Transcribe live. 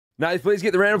Now, please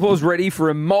get the round of applause ready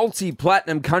for a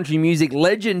multi-platinum country music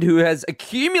legend who has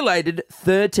accumulated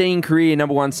 13 career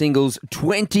number one singles,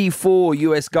 24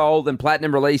 US gold and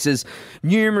platinum releases,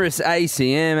 numerous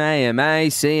ACM, AMA,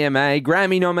 CMA,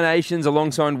 Grammy nominations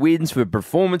alongside wins for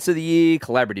Performance of the Year,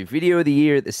 Collaborative Video of the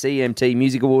Year at the CMT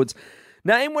Music Awards.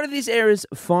 Named one of this era's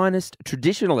finest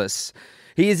traditionalists.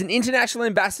 He is an international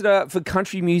ambassador for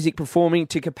country music, performing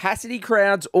to capacity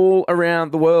crowds all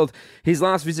around the world. His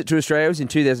last visit to Australia was in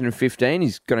 2015.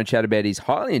 He's going to chat about his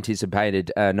highly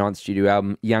anticipated ninth studio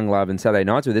album, Young Love and Saturday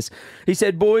Nights with us. He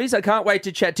said, boys, I can't wait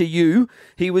to chat to you.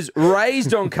 He was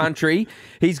raised on country.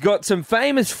 He's got some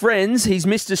famous friends. He's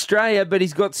missed Australia, but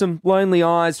he's got some lonely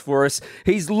eyes for us.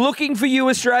 He's looking for you,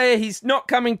 Australia. He's not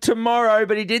coming tomorrow,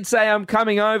 but he did say, I'm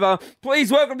coming over.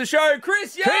 Please welcome to the show,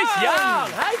 Chris Young. Chris Young.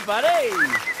 Hey, buddy.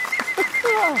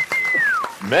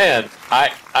 Man,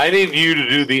 I need you to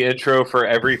do the intro for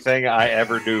everything I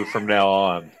ever do from now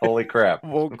on. Holy crap.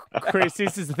 Well, Chris,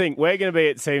 this is the thing. We're going to be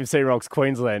at CMC Rocks,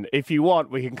 Queensland. If you want,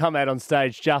 we can come out on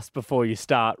stage just before you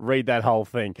start. Read that whole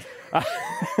thing.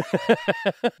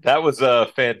 That was a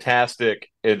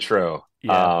fantastic intro.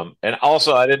 Yeah. And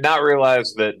also, I did not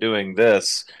realize that doing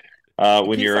this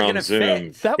when you're on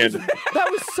Zoom. That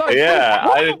was so Yeah,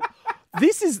 cool. I didn't.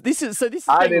 This is being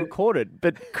recorded,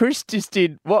 but Chris just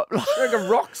did what? Like a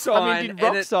rock sign. I mean, did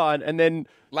rock sign, and then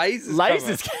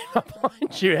lasers came up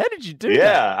behind you. How did you do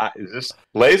that? Yeah, just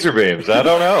laser beams. I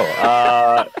don't know.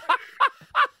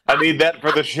 I need that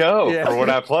for the show for when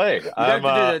I play. Don't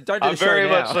do I'm the very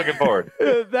show now. much looking forward.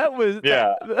 That was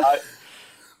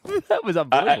that was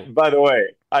unbelievable. By the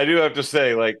way, I do have to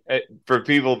say, like, for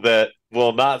people that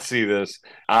will not see this,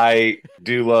 I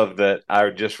do love that I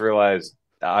just realized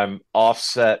I'm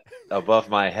offset above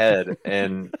my head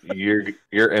and your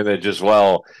image as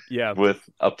well, with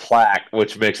a plaque,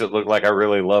 which makes it look like I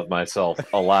really love myself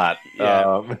a lot.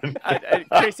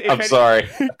 Chris, I'm sorry.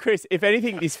 Chris, if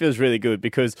anything, this feels really good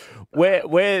because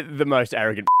we're the most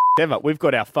arrogant ever. We've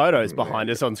got our photos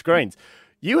behind us on screens.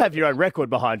 You have your own record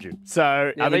behind you.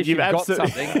 So, I mean, you've got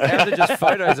something. How are they just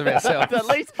photos of ourselves? At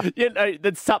least,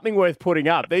 that's something worth putting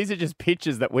up. These are just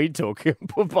pictures that we took and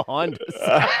put behind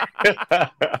us.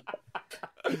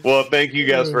 Well, thank you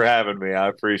guys for having me. I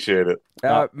appreciate it.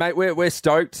 Mate, we're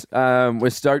stoked. We're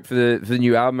stoked for the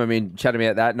new album. I mean, chatting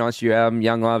about that nice new album,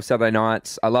 Young Love, Saturday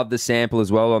Nights. I love the sample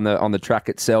as well on the track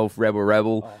itself, Rebel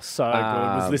Rebel. Oh, so good.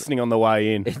 I was listening on the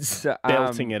way in. It's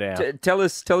belting it out. Tell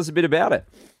us a bit about it.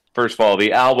 First of all,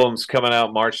 the album's coming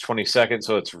out March 22nd,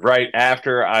 so it's right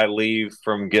after I leave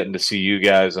from getting to see you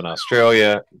guys in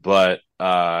Australia. But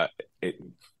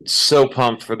so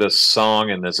pumped for this song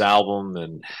and this album.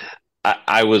 And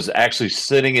I was actually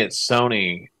sitting at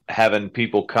Sony having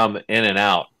people come in and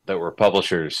out that were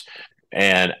publishers.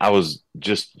 And I was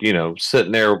just,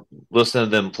 sitting there listening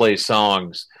to them play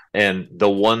songs. And the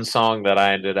one song that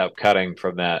I ended up cutting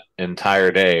from that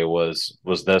entire day was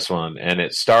this one. And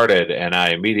it started, and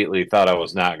I immediately thought I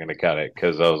was not going to cut it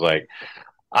because I was like,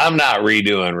 I'm not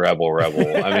redoing Rebel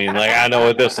Rebel. I mean, like, I know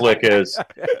what this lick is.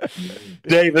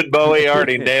 David Bowie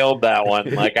already nailed that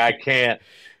one. Like, I can't.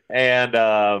 And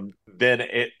then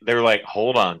they were like,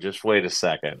 hold on, just wait a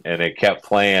second. And it kept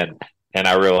playing. And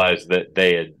I realized that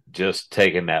they had just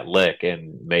taken that lick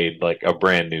and made like a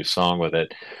brand new song with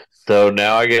it. So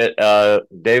now I get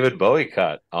David Bowie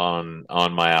cut on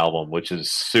my album, which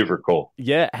is super cool.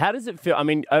 Yeah, how does it feel? I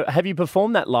mean, have you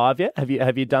performed that live yet?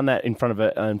 Have you done that in front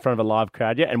of a live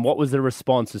crowd yet? And what was the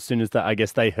response as soon as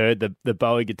they heard the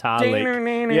Bowie guitar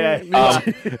lick? Yeah.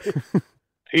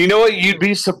 You know what? You'd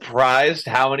be surprised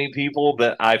how many people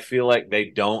that I feel like they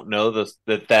don't know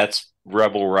that's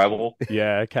Rebel Rebel.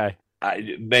 Yeah. Okay.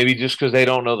 Maybe just because they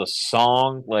don't know the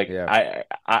song. Like I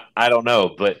don't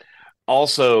know, but.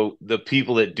 Also, the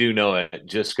people that do know it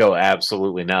just go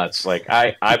absolutely nuts. Like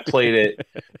I played it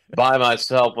by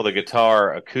myself with a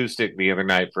guitar acoustic the other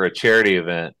night for a charity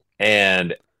event,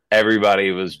 and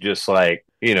everybody was just like,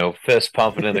 fist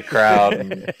pumping in the crowd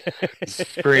and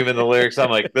screaming the lyrics.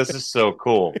 I'm like, this is so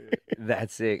cool.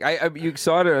 That's sick. Are you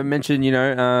excited? I mentioned,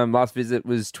 last visit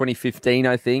was 2015,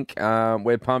 I think.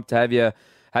 We're pumped to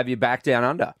have you back down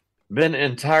under. Been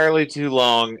entirely too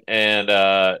long, and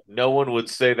no one would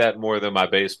say that more than my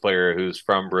bass player who's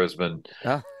from Brisbane.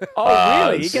 Oh,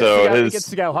 really? He gets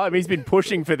to go home. He's been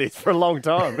pushing for this for a long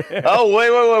time.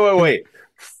 Oh, wait.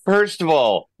 First of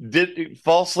all,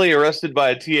 falsely arrested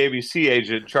by a TABC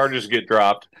agent, charges get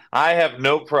dropped. I have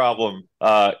no problem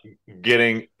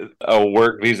getting a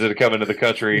work visa to come into the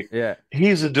country. Yeah.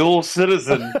 He's a dual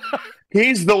citizen.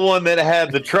 He's the one that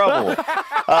had the trouble.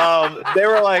 They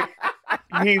were like,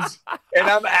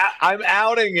 I'm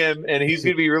outing him, and he's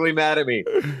gonna be really mad at me.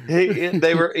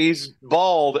 He's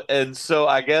bald, and so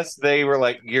I guess they were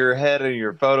like, your head in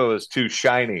your photo is too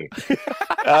shiny.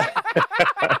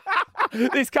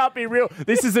 This can't be real.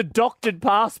 This is a doctored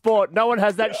passport. No one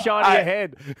has that shiny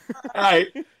head.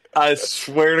 I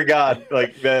swear to God,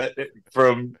 like that,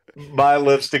 from my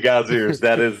lips to God's ears,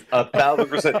 that is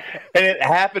 1,000%. And it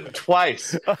happened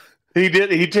twice.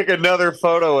 He took another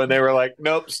photo, and they were like,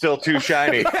 "Nope, still too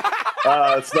shiny.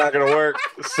 It's not gonna work."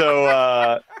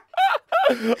 So.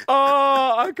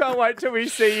 I can't wait till we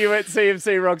see you at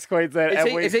CMC Rocks Queensland.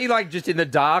 Is he like just in the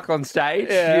dark on stage?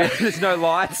 Yeah. There's no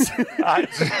lights.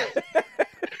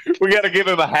 We got to give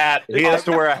him a hat. He has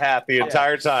to wear a hat the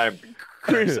entire time.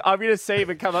 Chris, I'm going to see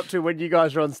him come up to when you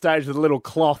guys are on stage with a little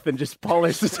cloth and just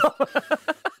polish the top.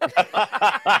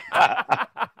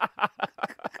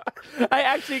 Hey,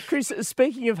 actually, Chris,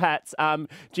 speaking of hats,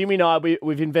 Jimmy and I,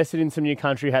 we've invested in some new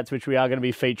country hats, which we are going to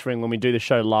be featuring when we do the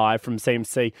show live from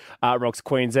CMC Rocks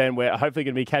Queensland. We're hopefully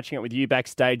going to be catching up with you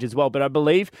backstage as well. But I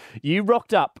believe you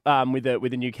rocked up with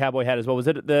a new cowboy hat as well. Was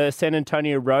it at the San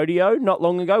Antonio Rodeo not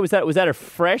long ago? Was that a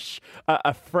fresh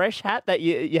hat that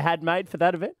you had made for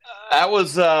that event? That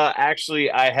was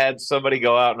actually, I had somebody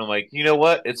go out, and I'm like, you know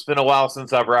what? It's been a while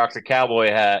since I've rocked a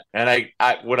cowboy hat. And I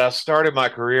when I started my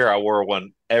career, I wore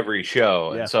one every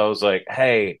show. And so I was like,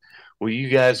 hey, will you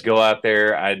guys go out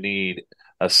there? I need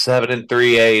a 7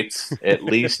 3/8, at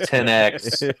least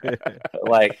 10X.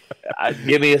 Like,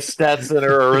 give me a Stetson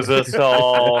or a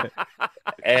Resistol,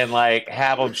 and like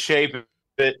have them shape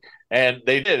it. And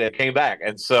they did. It came back.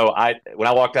 And so when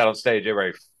I walked out on stage,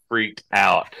 everybody freaked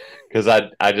out because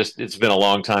it's been a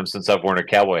long time since I've worn a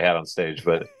cowboy hat on stage,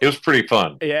 but it was pretty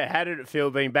fun. Yeah, how did it feel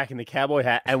being back in the cowboy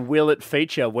hat, and will it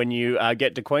feature when you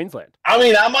get to Queensland? I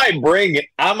mean, I might bring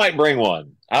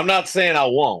one. I'm not saying I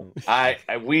won't.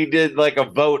 We did like a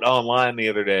vote online the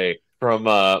other day from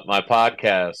my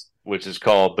podcast, which is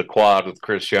called The Quad with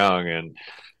Chris Young, and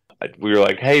we were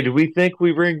like, hey, do we think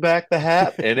we bring back the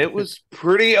hat? And it was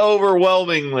pretty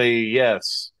overwhelmingly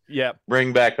yes. Yeah,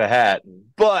 bring back the hat.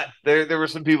 But there were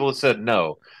some people that said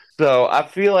no. So I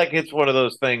feel like it's one of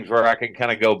those things where I can kind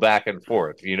of go back and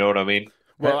forth. You know what I mean?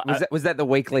 Well, was that the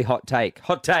weekly hot take?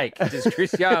 Hot take. Does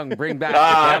Chris Young bring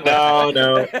back?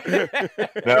 No,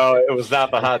 it was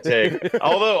not the hot take.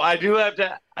 Although I do have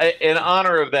to, in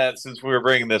honor of that, since we were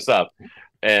bringing this up,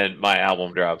 and my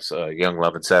album drops Young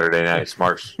Lovin' Saturday Nights,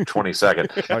 March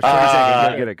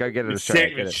 22nd. Go get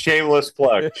it. Shameless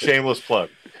plug.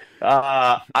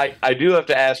 I do have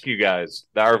to ask you guys,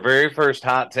 our very first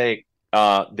hot take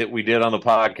that we did on the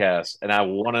podcast, and I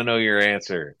want to know your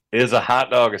answer. Is a hot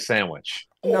dog a sandwich?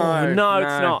 No, it's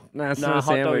not. No, it's no, not a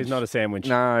hot dog sandwich. is not a sandwich.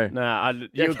 No.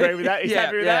 You agree with that? He's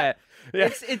happy with that?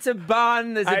 Yeah. It's a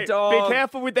bun. There's a dog. Be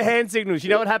careful with the hand signals. You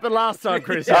know what happened last time,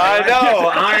 Chris? I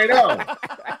know.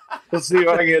 Let's see if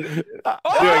I can.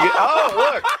 Oh,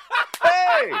 look!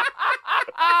 Hey!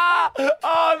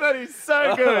 Oh, that is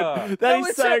so good. That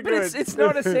is so good. It's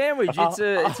not a sandwich. It's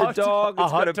a dog.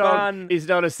 It's got a bun. It's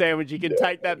not a sandwich. You can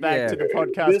take that back to the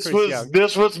podcast.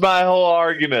 This was my whole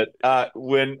argument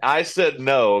when I said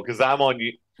no, because I'm on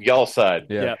y'all's side.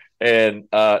 Yeah. And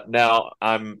now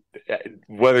I'm,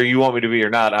 whether you want me to be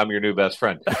or not, I'm your new best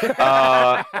friend. We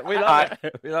love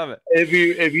it. We love it. If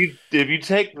you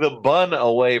take the bun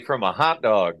away from a hot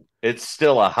dog, it's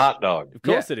still a hot dog. Of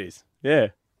course it is. Yeah.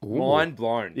 Mind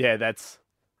blown. Yeah,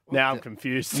 now I'm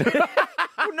confused.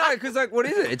 Well, no, because what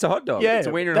is it? It's a hot dog. Yeah, it's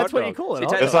a wiener and that's hot dog. what you call it.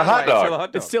 It's a hot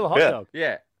dog. It's still a hot dog.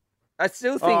 Yeah. I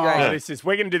still think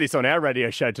we're going to do this on our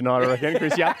radio show tonight, I reckon,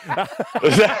 Chris Young.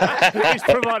 He's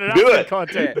provided us with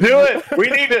content. Do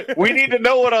it. We need to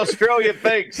know what Australia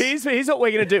thinks. Here's what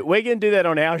we're going to do. We're going to do that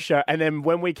on our show, and then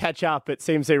when we catch up at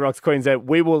CMC Rocks Queensland,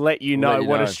 we will let you know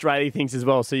what Australia thinks as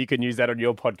well, so you can use that on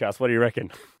your podcast. What do you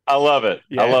reckon? I love it.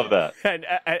 Yeah. I love that. And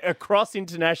a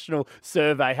cross-international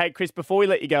survey. Hey, Chris, before we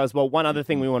let you go as well, one other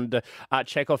thing we wanted to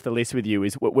check off the list with you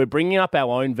is we're bringing up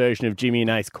our own version of Jimmy and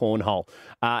Ace Cornhole.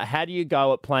 How do you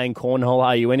go at playing cornhole?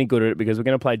 Are you any good at it? Because we're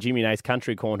going to play Jimmy and Ace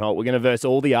Country Cornhole. We're going to verse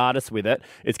all the artists with it.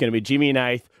 It's going to be Jimmy and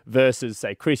Ace versus,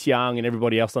 say, Chris Young and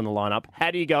everybody else on the lineup.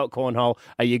 How do you go at cornhole?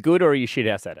 Are you good or are you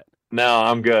shithouse at it? No,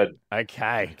 I'm good.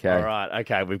 Okay. All right.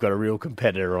 Okay. We've got a real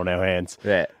competitor on our hands.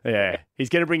 Yeah. He's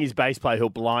going to bring his bass player who'll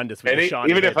blind us with a shiny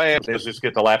even head. if I am, he'll just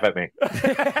get to laugh at me.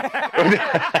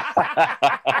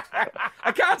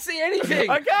 I can't see anything.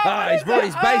 He's brought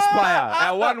his bass player.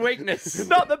 Our one weakness.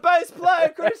 Not the bass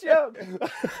player, Chris Young.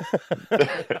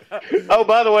 Oh,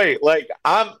 by the way,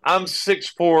 I'm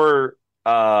 6'4",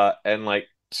 and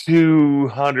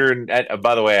 200.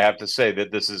 By the way, I have to say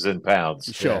that this is in pounds.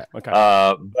 Sure. Okay.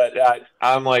 But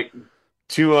I'm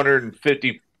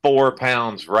 254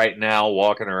 pounds right now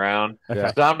walking around.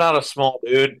 Okay. So I'm not a small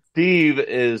dude. Steve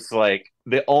is like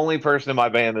the only person in my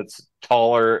band that's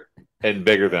taller and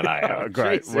bigger than I Oh, am.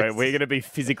 great. Jesus. We're going to be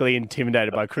physically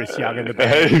intimidated by Chris Young in the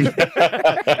band.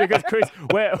 Because Chris,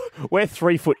 we're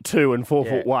 3'2" and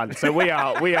 4'1", so we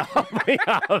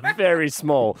are very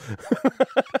small.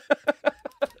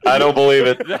 I don't believe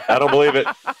it. I don't believe it.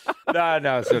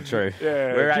 No, it's not true.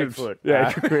 Yeah, We're Chris. 8 foot.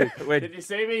 Yeah, Chris. We're- Did you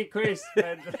see me, Chris?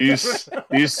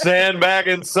 You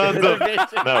sandbagging sons of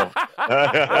no.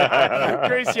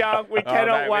 Chris Young, we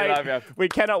cannot mate, we wait. love you. We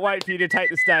cannot wait for you to take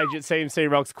the stage at CMC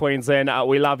Rocks Queensland.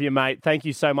 We love you, mate. Thank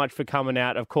you so much for coming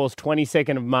out. Of course,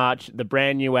 22nd of March, the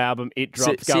brand new album, It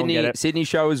Drops. Go and get it. Sydney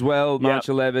show as well, March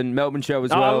 11. Melbourne show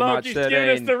as Oh, well, look, March he's 13.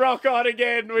 giving us the rock on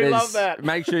again. We love that.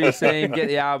 Make sure you see him, get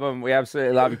the album. We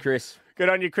absolutely love you, Chris. Good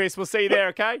on you, Chris. We'll see you there,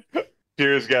 okay?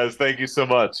 Cheers, guys. Thank you so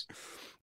much.